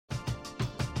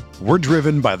We're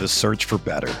driven by the search for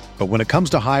better. But when it comes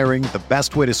to hiring, the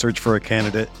best way to search for a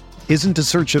candidate isn't to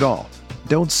search at all.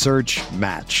 Don't search,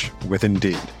 match with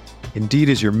Indeed. Indeed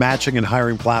is your matching and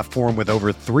hiring platform with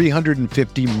over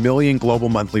 350 million global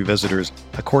monthly visitors,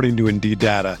 according to Indeed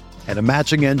data, and a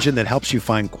matching engine that helps you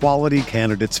find quality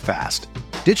candidates fast.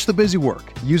 Ditch the busy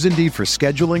work. Use Indeed for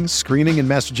scheduling, screening, and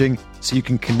messaging so you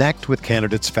can connect with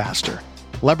candidates faster.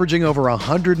 Leveraging over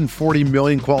 140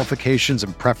 million qualifications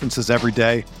and preferences every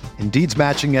day, Indeed's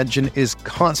matching engine is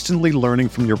constantly learning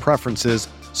from your preferences,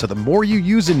 so the more you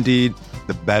use Indeed,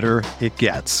 the better it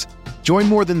gets. Join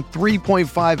more than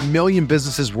 3.5 million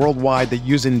businesses worldwide that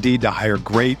use Indeed to hire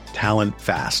great talent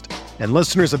fast. And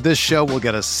listeners of this show will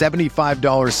get a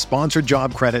 $75 sponsored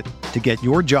job credit to get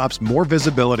your jobs more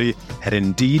visibility at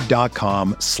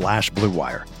Indeed.com/Blue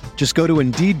Wire. Just go to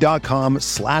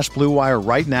Indeed.com/Blue Wire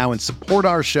right now and support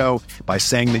our show by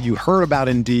saying that you heard about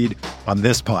Indeed on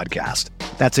this podcast.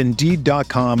 That's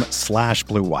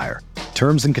Indeed.com/Blue Wire.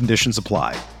 Terms and conditions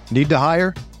apply. Need to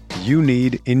hire? You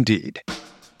need Indeed.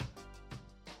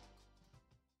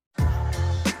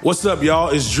 What's up, y'all?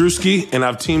 It's Drewski, and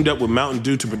I've teamed up with Mountain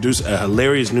Dew to produce a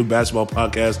hilarious new basketball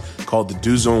podcast called The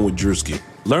Dew Zone with Drewski.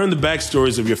 Learn the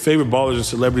backstories of your favorite ballers and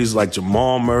celebrities like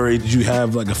Jamal Murray. Did you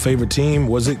have like a favorite team?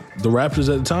 Was it the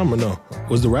Raptors at the time or no?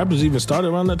 Was the Raptors even started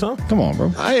around that time? Come on,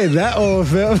 bro. I ain't that old,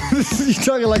 fam. You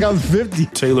talking like I'm 50.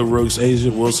 Taylor Rooks, Asia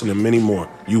Wilson, and many more.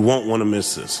 You won't want to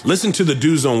miss this. Listen to The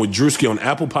Dew Zone with Drewski on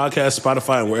Apple Podcasts,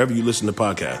 Spotify, and wherever you listen to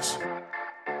podcasts.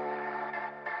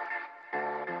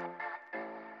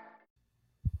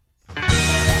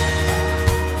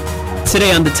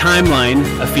 Today on the Timeline,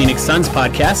 a Phoenix Suns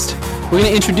podcast, we're going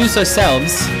to introduce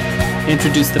ourselves,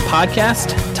 introduce the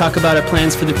podcast, talk about our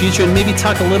plans for the future, and maybe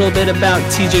talk a little bit about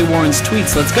TJ Warren's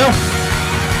tweets. Let's go.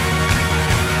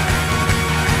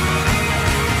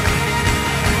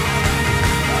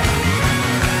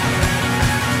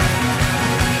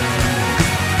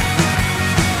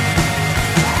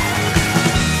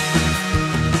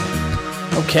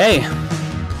 Okay,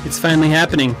 it's finally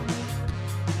happening.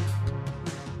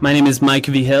 My name is Mike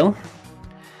V. Hill,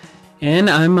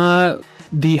 and I'm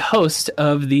the host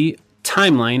of the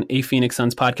Timeline, a Phoenix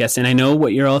Suns podcast. And I know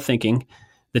what you're all thinking,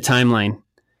 the timeline.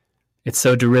 It's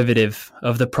so derivative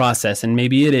of the process, and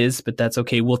maybe it is, but that's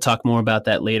okay. We'll talk more about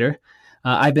that later.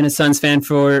 I've been a Suns fan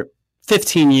for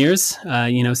 15 years.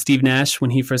 Steve Nash, when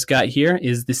he first got here,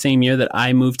 is the same year that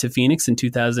I moved to Phoenix in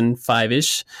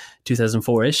 2005-ish,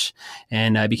 2004-ish,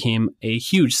 and I became a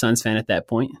huge Suns fan at that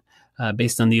point.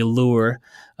 Based on the allure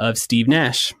of Steve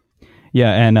Nash.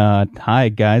 Yeah, and hi,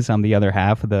 guys. I'm the other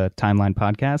half of the Timeline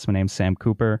podcast. My name's Sam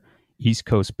Cooper, East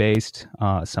Coast based.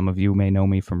 Some of you may know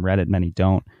me from Reddit, many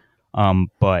don't.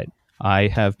 But I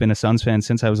have been a Suns fan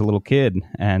since I was a little kid.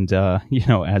 And,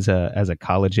 as a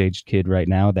college-aged kid right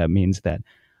now, that means that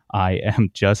I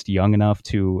am just young enough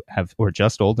to have, or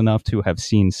just old enough to have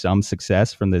seen some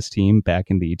success from this team back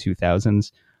in the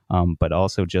 2000s, but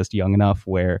also just young enough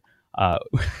where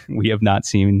we have not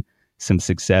seen some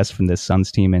success from this Suns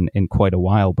team in quite a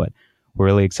while, but we're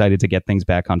really excited to get things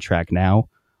back on track now.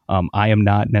 I am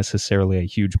not necessarily a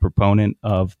huge proponent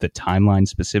of the timeline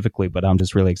specifically, but I'm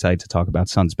just really excited to talk about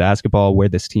Suns basketball, where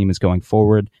this team is going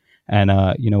forward. And,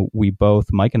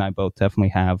 Mike and I both definitely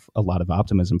have a lot of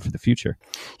optimism for the future.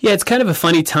 Yeah, it's kind of a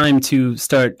funny time to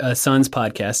start a Suns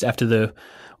podcast after the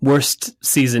worst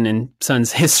season in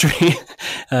Suns history,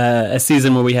 a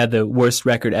season where we had the worst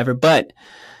record ever. But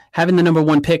having the number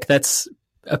one pick, that's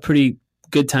a pretty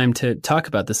good time to talk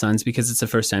about the Suns because it's the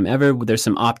first time ever. There's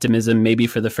some optimism, maybe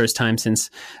for the first time since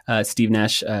Steve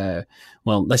Nash,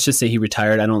 let's just say he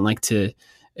retired. I don't like to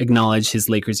acknowledge his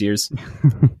Lakers years.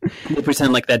 We'll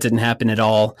pretend like that didn't happen at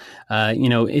all.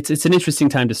 It's an interesting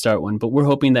time to start one, but we're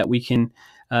hoping that we can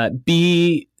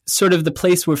be sort of the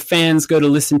place where fans go to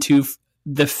listen to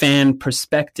the fan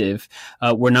perspective.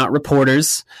 We're not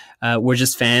reporters. We're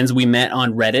just fans. We met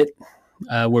on Reddit.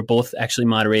 We're both actually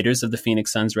moderators of the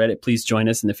Phoenix Suns Reddit. Please join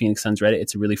us in the Phoenix Suns Reddit.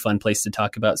 It's a really fun place to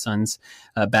talk about Suns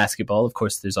basketball. Of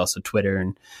course, there's also Twitter,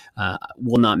 and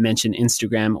we'll not mention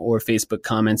Instagram or Facebook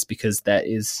comments because that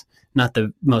is not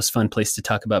the most fun place to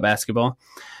talk about basketball.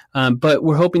 But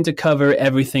we're hoping to cover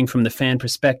everything from the fan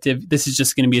perspective. This is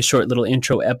just going to be a short little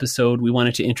intro episode. We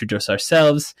wanted to introduce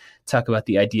ourselves, talk about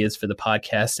the ideas for the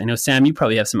podcast. I know, Sam, you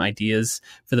probably have some ideas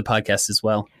for the podcast as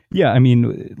well. Yeah, I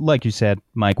mean, like you said,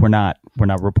 Mike, we're not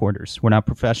reporters. We're not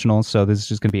professionals, so this is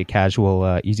just going to be a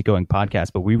casual, easygoing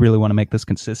podcast. But we really want to make this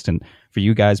consistent for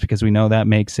you guys because we know that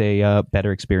makes a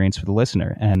better experience for the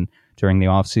listener. And during the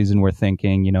off season, we're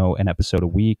thinking, an episode a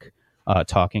week.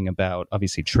 Talking about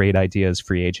obviously trade ideas,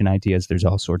 free agent ideas. There's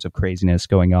all sorts of craziness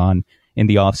going on in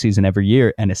the offseason every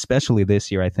year, and especially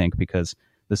this year, I think, because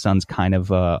the Suns kind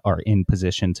of are in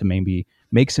position to maybe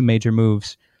make some major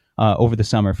moves over the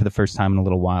summer for the first time in a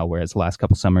little while, whereas the last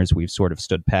couple summers we've sort of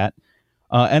stood pat.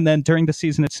 And then during the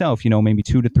season itself, maybe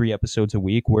 2 to 3 episodes a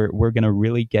week, we're going to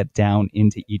really get down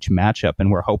into each matchup.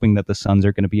 And we're hoping that the Suns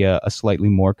are going to be a slightly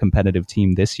more competitive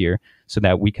team this year so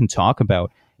that we can talk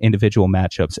about individual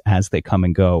matchups as they come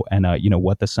and go and,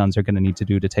 what the Suns are going to need to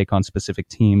do to take on specific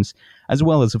teams, as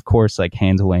well as, of course, like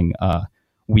handling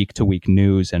week to week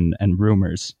news and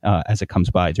rumors as it comes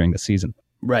by during the season.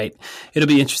 Right. It'll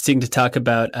be interesting to talk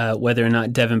about whether or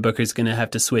not Devin Booker is going to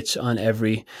have to switch on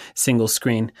every single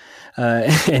screen.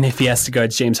 And if he has to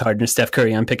guard James Harden or Steph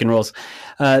Curry on pick and rolls,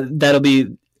 that'll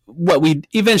be what we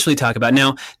eventually talk about.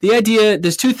 Now, the idea,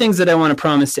 there's 2 things that I want to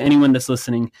promise to anyone that's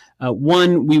listening.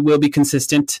 One, we will be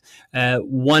consistent,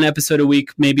 1 episode a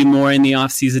week, maybe more in the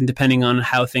off season, depending on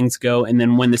how things go. And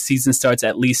then when the season starts,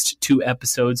 at least 2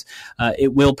 episodes.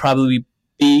 It will probably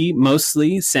be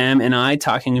mostly Sam and I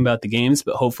talking about the games,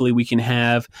 but hopefully we can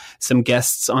have some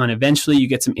guests on eventually. You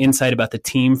get some insight about the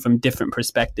team from different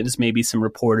perspectives, maybe some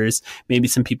reporters, maybe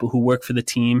some people who work for the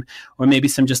team, or maybe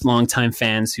some just longtime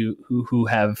fans who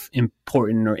have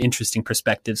important or interesting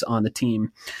perspectives on the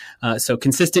team. So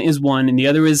consistent is one, and the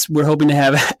other is we're hoping to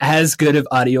have as good of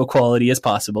audio quality as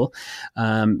possible.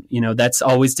 That's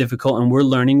always difficult, and we're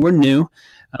learning. We're new.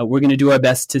 We're going to do our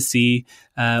best to see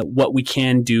what we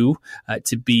can do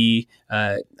to be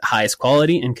highest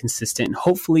quality and consistent. And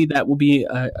hopefully that will be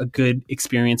a good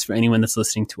experience for anyone that's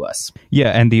listening to us. Yeah,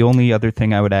 and the only other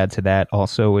thing I would add to that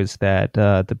also is that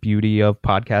the beauty of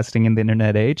podcasting in the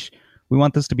internet age, we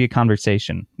want this to be a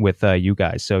conversation with you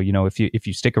guys. So, if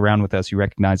you stick around with us, you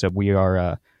recognize that we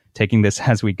are taking this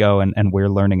as we go and we're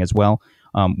learning as well.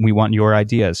 We want your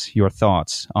ideas, your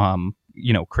thoughts,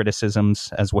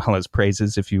 criticisms as well as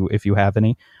praises if you have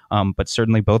any. But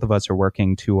certainly both of us are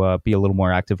working to be a little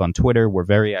more active on Twitter. We're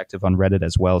very active on Reddit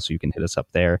as well, so you can hit us up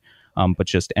there. But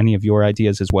just any of your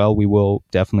ideas as well, we will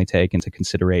definitely take into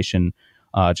consideration.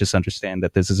 Just understand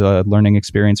that this is a learning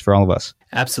experience for all of us.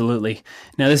 Absolutely.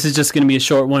 Now, this is just going to be a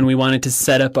short one. We wanted to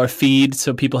set up our feed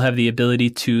so people have the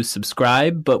ability to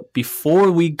subscribe. But before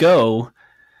we go,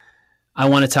 I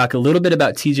want to talk a little bit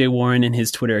about TJ Warren and his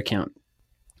Twitter account.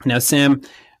 Now, Sam,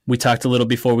 we talked a little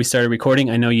before we started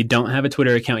recording. I know you don't have a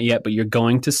Twitter account yet, but you're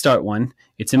going to start one.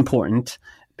 It's important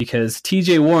because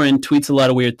TJ Warren tweets a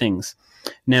lot of weird things.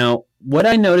 Now, what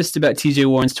I noticed about TJ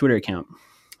Warren's Twitter account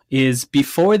is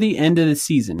before the end of the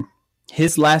season,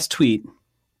 his last tweet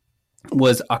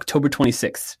was October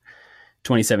 26th,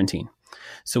 2017.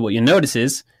 So what you notice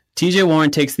is TJ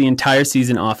Warren takes the entire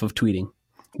season off of tweeting,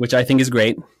 which I think is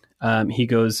great. He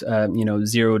goes,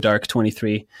 0 dark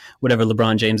 23, whatever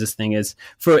LeBron James's thing is,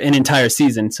 for an entire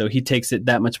season. So he takes it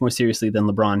that much more seriously than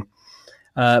LeBron.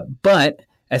 But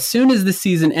as soon as the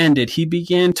season ended, he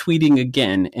began tweeting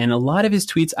again. And a lot of his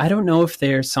tweets, I don't know if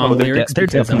they're song lyrics. They're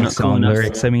definitely song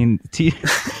lyrics. I mean,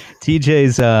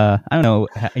 TJ's, I don't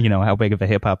know, how big of a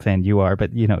hip hop fan you are,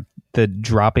 but, the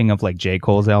dropping of like J.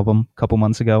 Cole's album a couple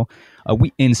months ago,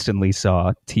 we instantly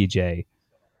saw TJ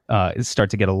start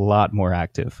to get a lot more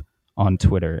active on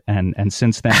Twitter, and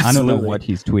since then, Absolutely. I don't know what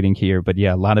he's tweeting here, but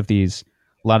yeah, a lot of these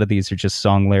are just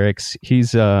song lyrics.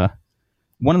 He's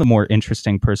one of the more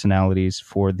interesting personalities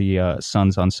for the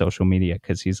Suns on social media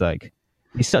because he's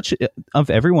such of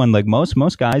everyone. Like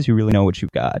most guys, you really know what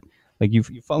you've got. Like you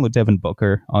follow Devin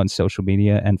Booker on social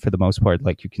media, and for the most part,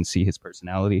 like you can see his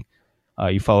personality.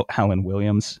 You follow Alan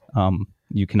Williams,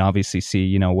 you can obviously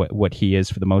see what he is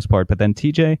for the most part, but then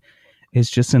TJ is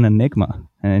just an enigma,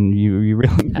 and you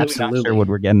really not sure what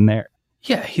we're getting there.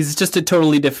 Yeah, he's just a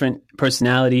totally different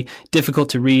personality, difficult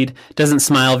to read, doesn't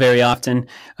smile very often,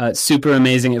 super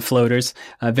amazing at floaters,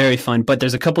 very fun. But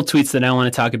there's a couple tweets that I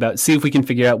want to talk about, see if we can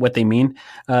figure out what they mean.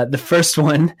 The first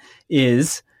one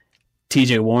is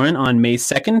TJ Warren on May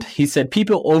 2nd. He said,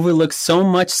 people overlook so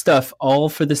much stuff all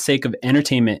for the sake of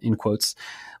entertainment, in quotes.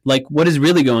 Like, what is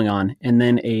really going on? And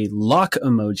then a lock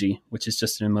emoji, which is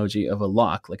just an emoji of a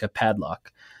lock, like a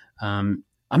padlock. I'm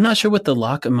not sure what the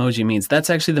lock emoji means. That's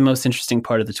actually the most interesting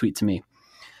part of the tweet to me.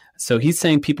 So he's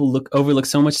saying people overlook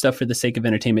so much stuff for the sake of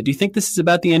entertainment. Do you think this is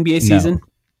about the NBA season?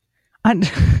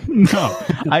 No,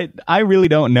 I really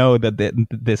don't know that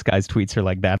this guy's tweets are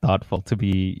like that thoughtful to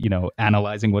be,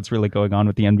 analyzing what's really going on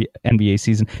with the NBA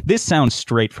season. This sounds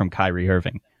straight from Kyrie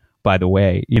Irving, by the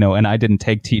way, and I didn't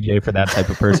take TJ for that type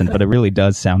of person, but it really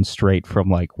does sound straight from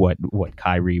like what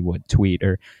Kyrie would tweet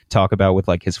or talk about with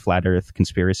like his flat earth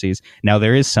conspiracies. Now,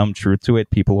 there is some truth to it.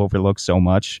 People overlook so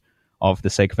much all for the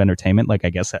sake of entertainment. Like,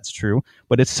 I guess that's true,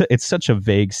 but it's such a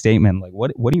vague statement. Like,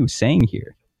 what are you saying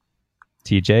here?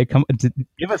 TJ, come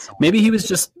give us. Maybe he was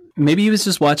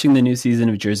just watching the new season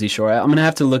of Jersey Shore. I'm gonna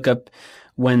have to look up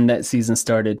when that season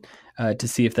started to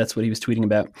see if that's what he was tweeting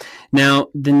about. Now,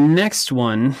 the next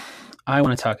one I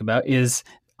want to talk about is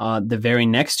the very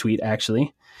next tweet,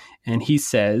 actually. And he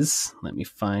says, let me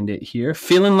find it here,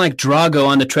 feeling like Drago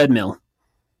on the treadmill.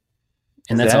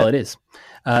 And that's all it is.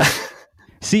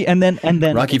 See, and then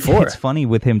Rocky IV. It's funny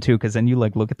with him too, because then you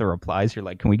like look at the replies. You're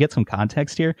like, can we get some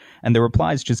context here? And the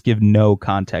replies just give no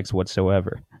context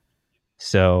whatsoever.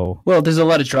 So, well, there's a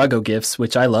lot of Drago gifs,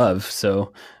 which I love.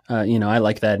 So, I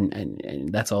like that,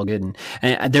 and that's all good.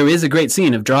 And there is a great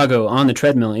scene of Drago on the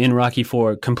treadmill in Rocky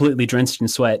IV, completely drenched in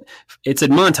sweat. It's a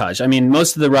montage. I mean,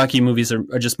 most of the Rocky movies are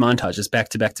just montages, back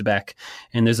to back to back.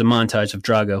 And there's a montage of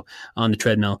Drago on the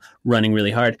treadmill running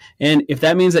really hard. And if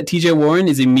that means that TJ Warren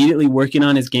is immediately working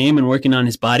on his game and working on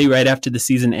his body right after the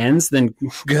season ends, then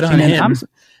good on him.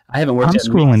 I haven't worked. I'm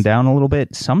scrolling down a little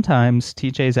bit. Sometimes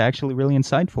TJ is actually really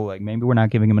insightful. Like maybe we're not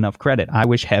giving him enough credit. I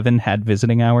wish Heaven had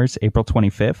visiting hours April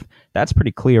 25th. That's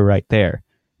pretty clear right there.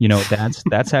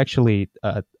 That's actually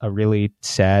a really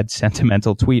sad,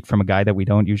 sentimental tweet from a guy that we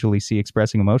don't usually see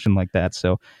expressing emotion like that.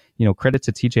 So, credit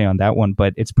to TJ on that one.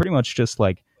 But it's pretty much just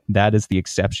like that is the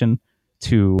exception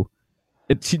to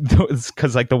it,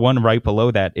 because like the one right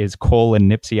below that is Cole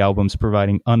and Nipsey albums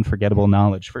providing unforgettable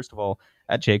knowledge. First of all,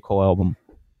 that J. Cole album.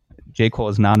 J. Cole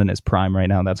is not in his prime right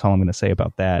now. That's all I'm going to say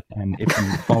about that. And if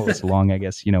you follow us along, I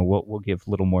guess, we'll give a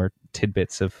little more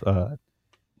tidbits of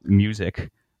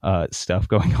music stuff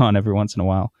going on every once in a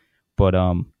while. But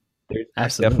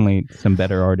there's definitely some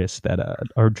better artists that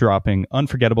are dropping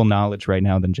unforgettable knowledge right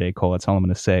now than J. Cole. That's all I'm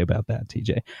going to say about that,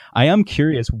 TJ. I am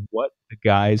curious what the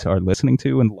guys are listening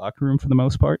to in the locker room for the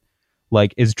most part.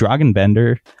 Like, is Dragan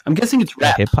Bender? I'm guessing it's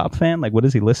rap. A hip hop fan. Like, what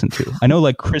does he listen to? I know,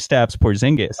 like Kristaps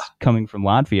Porzingis, coming from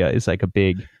Latvia, is like a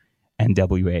big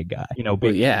NWA guy.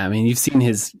 Well, yeah. I mean, you've seen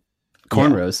his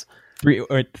cornrows.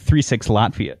 3-6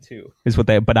 Latvia too is what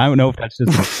they. But I don't know if that's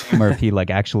just a name or if he like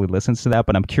actually listens to that.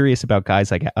 But I'm curious about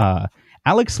guys like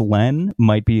Alex Len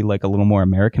might be like a little more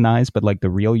Americanized, but like the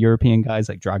real European guys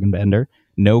like Dragan Bender,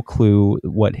 no clue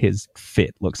what his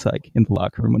fit looks like in the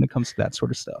locker room when it comes to that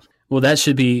sort of stuff. Well, that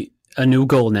should be a new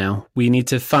goal now. We need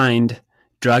to find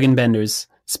Dragan Bender's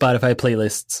Spotify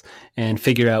playlists and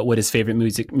figure out what his favorite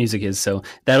music is. So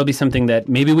that'll be something that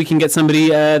maybe we can get somebody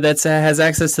that has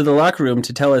access to the locker room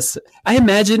to tell us. I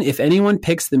imagine if anyone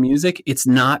picks the music, it's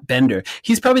not Bender.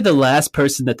 He's probably the last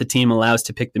person that the team allows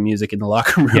to pick the music in the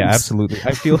locker room. Yeah, absolutely.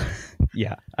 I feel,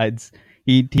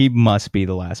 he must be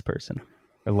the last person.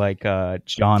 Or like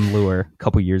John Lure a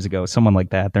couple years ago, someone like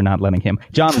that. They're not letting him.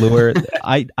 John Lure,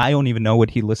 I don't even know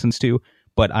what he listens to,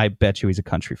 but I bet you he's a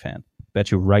country fan.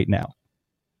 Bet you right now.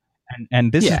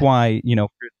 And this is why,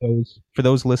 for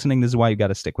those listening, this is why you got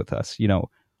to stick with us.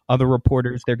 Other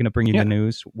reporters, they're going to bring you the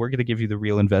news. We're going to give you the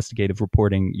real investigative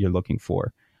reporting you're looking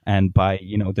for. And by,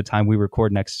 the time we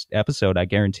record next episode, I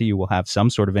guarantee you we'll have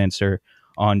some sort of answer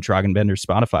on Dragan Bender's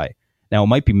Spotify. Now, it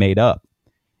might be made up.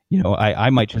 I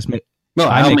might just make... Well,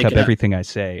 I make up everything I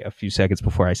say a few seconds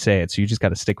before I say it, so you just got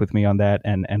to stick with me on that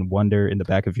and wonder in the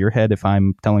back of your head if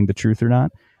I'm telling the truth or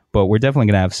not. But we're definitely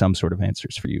going to have some sort of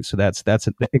answers for you, so that's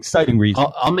an exciting reason.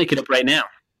 I'll make it up right now.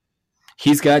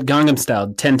 He's got Gangnam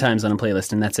Style 10 times on a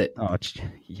playlist, and that's it. Oh,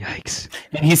 yikes.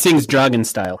 And he sings Dragan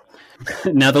Style.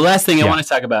 Now, the last thing I want to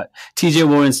talk about, TJ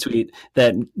Warren's tweet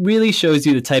that really shows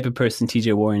you the type of person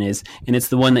TJ Warren is, and it's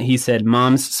the one that he said,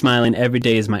 "Mom's smiling every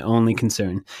day is my only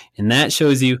concern." And that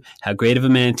shows you how great of a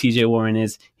man TJ Warren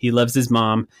is. He loves his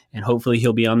mom, and hopefully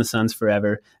he'll be on the Suns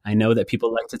forever. I know that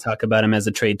people like to talk about him as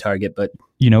a trade target, but...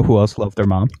 You know who else loved their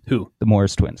mom? Who? The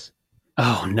Morris twins.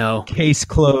 Oh, no. Case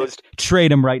closed.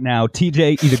 Trade him right now.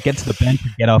 TJ, either get to the bench or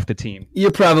get off the team.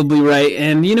 You're probably right.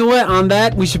 And you know what? On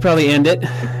that, we should probably end it.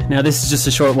 Now, this is just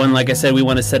a short one. Like I said, we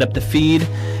want to set up the feed.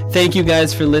 Thank you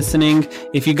guys for listening.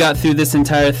 If you got through this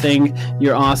entire thing,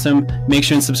 you're awesome. Make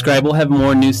sure and subscribe. We'll have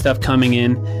more new stuff coming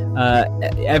in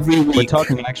every week. We're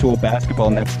talking actual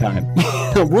basketball next time.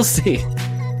 We'll see.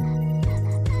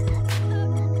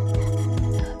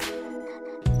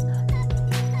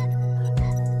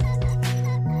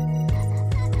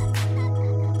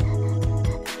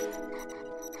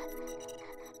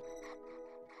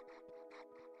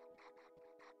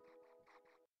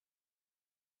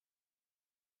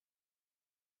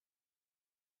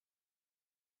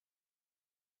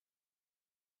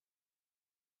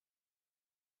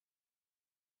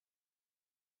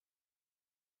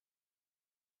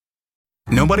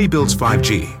 Nobody builds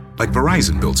 5G like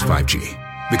Verizon builds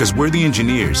 5G, because we're the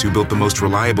engineers who built the most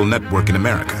reliable network in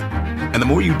America. And the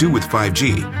more you do with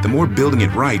 5G, the more building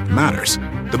it right matters.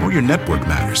 The more your network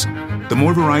matters. the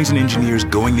more Verizon engineers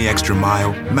going the extra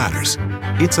mile matters.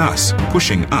 It's us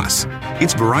pushing us.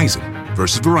 It's Verizon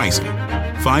versus Verizon.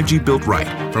 5G built right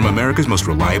from America's most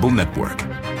reliable network.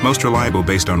 Most reliable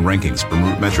based on rankings from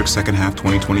RootMetrics second half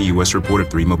 2020 U.S. report of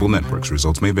 3 mobile networks.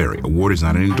 Results may vary. Award is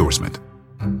not an endorsement.